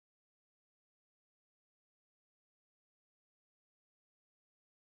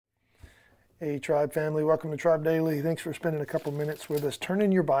Hey, Tribe family, welcome to Tribe Daily. Thanks for spending a couple minutes with us. Turn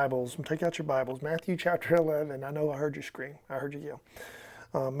in your Bibles and take out your Bibles. Matthew chapter 11. I know I heard you scream. I heard you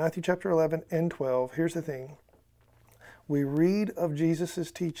yell. Matthew chapter 11 and 12. Here's the thing. We read of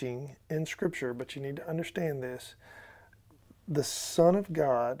Jesus' teaching in Scripture, but you need to understand this. The Son of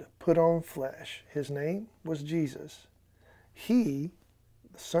God put on flesh. His name was Jesus. He,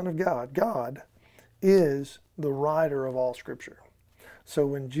 the Son of God, God, is the writer of all Scripture. So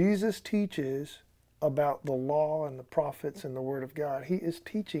when Jesus teaches about the law and the prophets and the Word of God, he is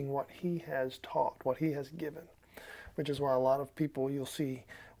teaching what he has taught, what he has given, which is why a lot of people you'll see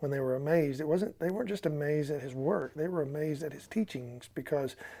when they were amazed, they weren't just amazed at his work, they were amazed at his teachings,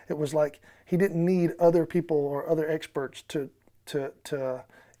 because it was like he didn't need other people or other experts to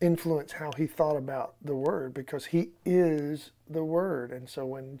influence how he thought about the Word, because he is the Word. And so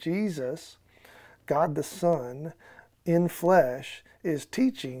when Jesus, God the Son, in flesh, is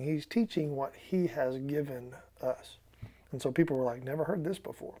teaching, he's teaching what he has given us. And so people were like, never heard this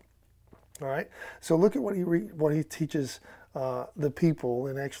before. All right, so look at what he teaches the people,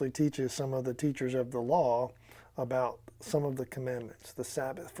 and actually teaches some of the teachers of the law about some of the commandments, the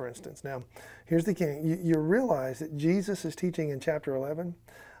Sabbath, for instance. Now, here's the thing. You realize that Jesus is teaching in chapter 11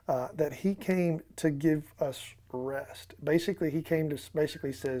 that he came to give us rest. Basically, he came to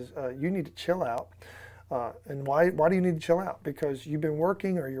says, you need to chill out. And why do you need to chill out? Because you've been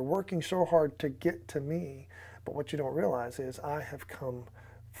working, or you're working so hard to get to me. But what you don't realize is I have come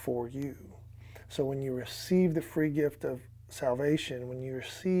for you. So when you receive the free gift of salvation, when you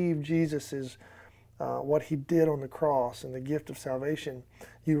receive Jesus's what he did on the cross and the gift of salvation,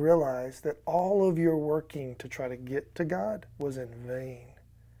 you realize that all of your working to try to get to God was in vain.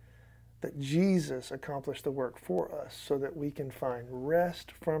 That Jesus accomplished the work for us so that we can find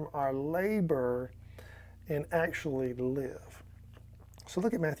rest from our labor and actually live. So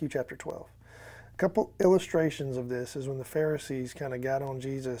look at Matthew chapter 12. A couple illustrations of this is when the Pharisees kind of got on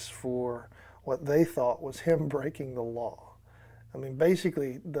Jesus for what they thought was him breaking the law. I mean,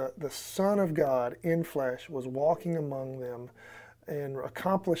 basically, the Son of God in flesh was walking among them and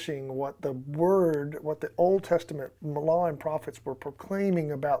accomplishing what the Word, what the Old Testament law and prophets were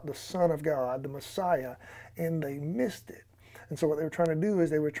proclaiming about the Son of God, the Messiah, and they missed it. And so what they were trying to do is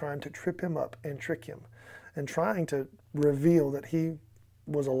they were trying to trip him up and trick him, and trying to reveal that he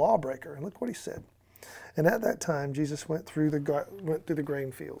was a lawbreaker. And look what he said. And at that time, Jesus went through the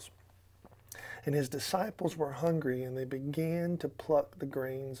grain fields. And his disciples were hungry, and they began to pluck the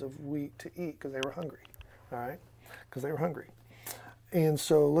grains of wheat to eat, because they were hungry. All right? Because they were hungry. And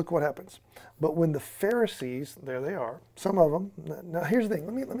so look what happens. But when the Pharisees, there they are, some of them. Now here's the thing.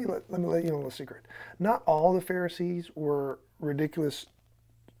 Let me let you know a secret. Not all the Pharisees were ridiculous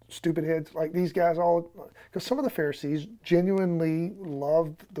stupid heads like these guys all, because some of the Pharisees genuinely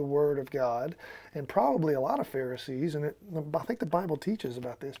loved the Word of God, and probably a lot of Pharisees, and I think the Bible teaches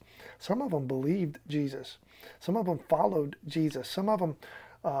about this, some of them believed Jesus. Some of them followed Jesus. Some of them,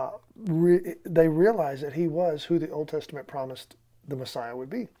 they realized that he was who the Old Testament promised the Messiah would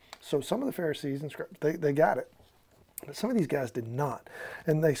be. So some of the Pharisees, they got it. But some of these guys did not.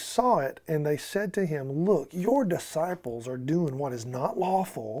 And they saw it, and they said to him, look, your disciples are doing what is not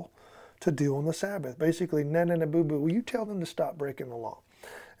lawful to do on the Sabbath. Basically, boo-boo. Will you tell them to stop breaking the law?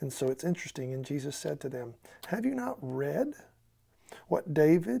 And so it's interesting. And Jesus said to them, have you not read what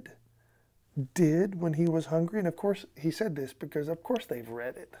David did when he was hungry? And of course, he said this because, of course, they've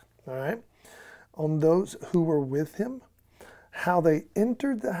read it. All right? On those who were with him, how they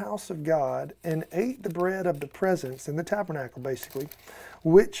entered the house of God and ate the bread of the presence in the tabernacle, basically,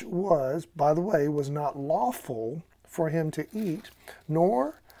 which was, by the way, was not lawful for him to eat,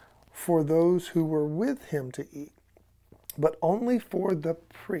 nor for those who were with him to eat, but only for the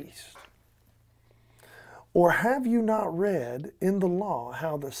priest. Or have you not read in the law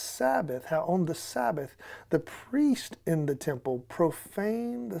how on the Sabbath the priest in the temple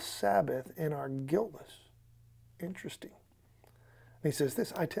profaned the Sabbath and are guiltless? Interesting. And he says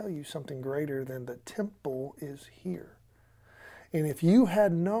this, I tell you, something greater than the temple is here. And if you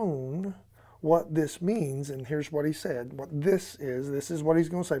had known what this means, and here's what he said, what this is what he's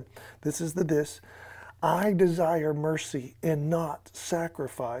going to say. This is this. I desire mercy and not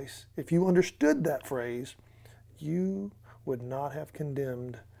sacrifice. If you understood that phrase, you would not have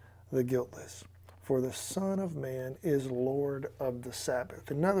condemned the guiltless. For the Son of Man is Lord of the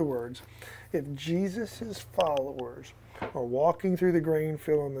Sabbath. In other words, if Jesus' followers are walking through the grain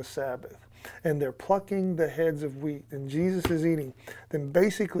field on the Sabbath, and they're plucking the heads of wheat, and Jesus is eating, then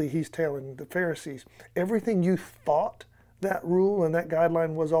basically he's telling the Pharisees, everything you thought that rule and that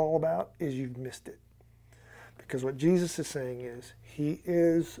guideline was all about is you've missed it. Because what Jesus is saying is, he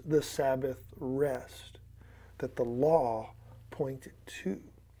is the Sabbath rest that the law pointed to.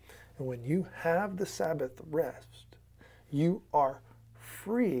 And when you have the Sabbath rest, you are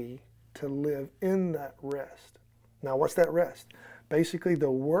free to live in that rest. Now, what's that rest? Basically,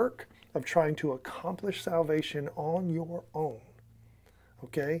 the work of trying to accomplish salvation on your own,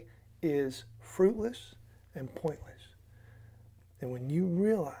 okay, is fruitless and pointless. And when you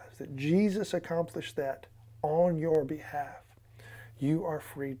realize that Jesus accomplished that on your behalf, you are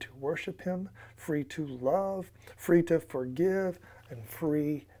free to worship him, free to love, free to forgive, and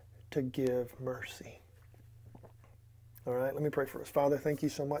free to give mercy. All right, let me pray for us. Father, thank you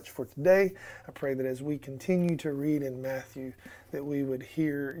so much for today. I pray that as we continue to read in Matthew, that we would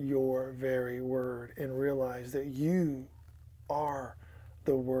hear your very word and realize that you are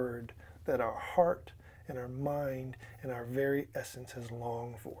the word that our heart and our mind and our very essence has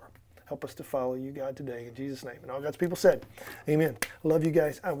longed for. Help us to follow you, God, today. In Jesus' name. And all God's people said, amen. Love you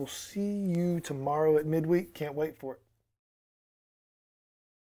guys. I will see you tomorrow at midweek. Can't wait for it.